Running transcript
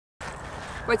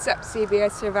What's up,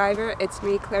 CBS Survivor? It's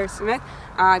me, Claire Smith.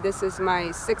 This is my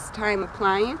 6th time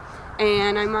applying,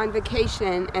 and I'm on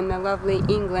vacation in the lovely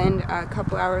England, a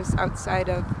couple hours outside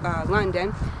of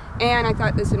London, and I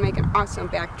thought this would make an awesome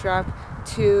backdrop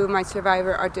to my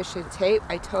Survivor audition tape.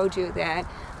 I told you that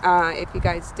if you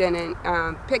guys didn't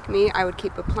pick me, I would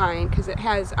keep applying, because it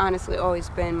has honestly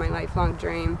always been my lifelong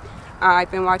dream.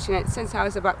 I've been watching it since I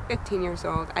was about 15 years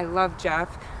old. I love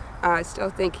Jeff. I still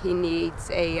think he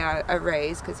needs a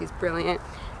raise because he's brilliant,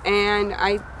 and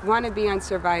I want to be on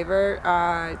Survivor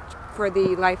for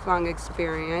the lifelong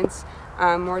experience,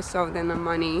 more so than the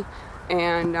money,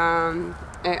 and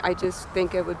I just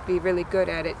think it would be really good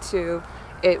at it too.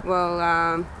 It will.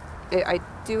 I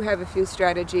do have a few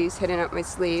strategies hidden up my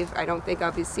sleeve. I don't think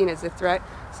I'll be seen as a threat,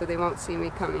 so they won't see me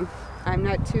coming. I'm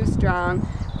not too strong,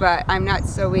 but I'm not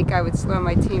so weak I would slow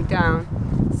my team down.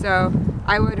 So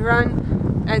I would run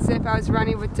as if I was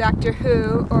running with Doctor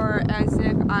Who, or as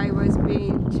if I was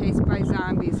being chased by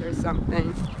zombies or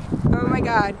something. Oh my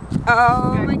god.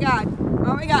 Oh my god.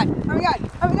 Oh my god. Oh my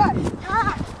god. Oh my god.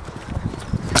 Ah!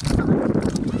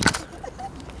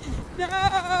 No!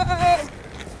 Ah!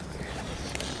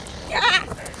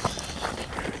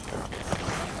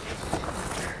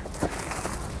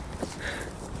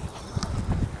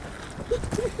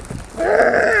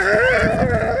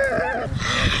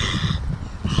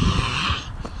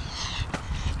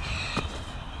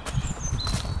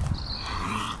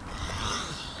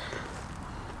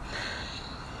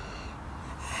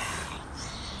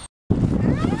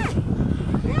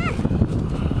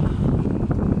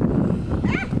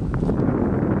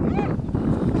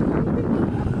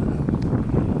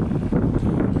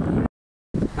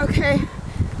 Okay,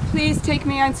 please take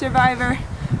me on Survivor,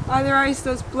 otherwise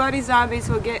those bloody zombies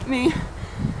will get me.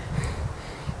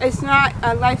 It's not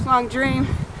a lifelong dream.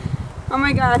 Oh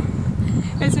my god,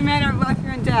 it's a matter of life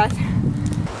and death.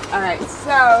 Alright,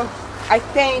 so I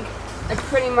think I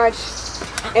pretty much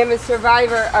am a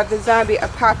survivor of the zombie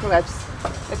apocalypse.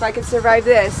 If I could survive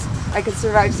this, I could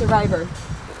survive Survivor.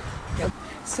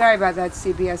 Sorry about that,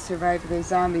 CBS Survivor. The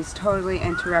zombies totally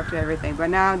interrupted everything.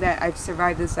 But now that I've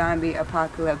survived the zombie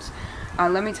apocalypse,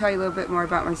 let me tell you a little bit more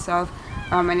about myself.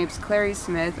 My name's Claire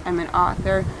Smith. I'm an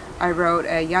author. I wrote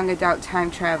a young adult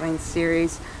time traveling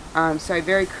series. So I'm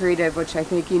very creative, which I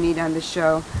think you need on the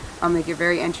show. I'll make it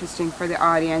very interesting for the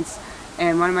audience.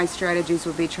 And one of my strategies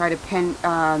will be try to pin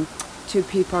two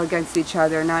people against each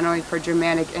other, not only for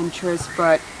dramatic interest,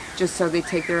 but just so they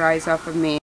take their eyes off of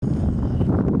me.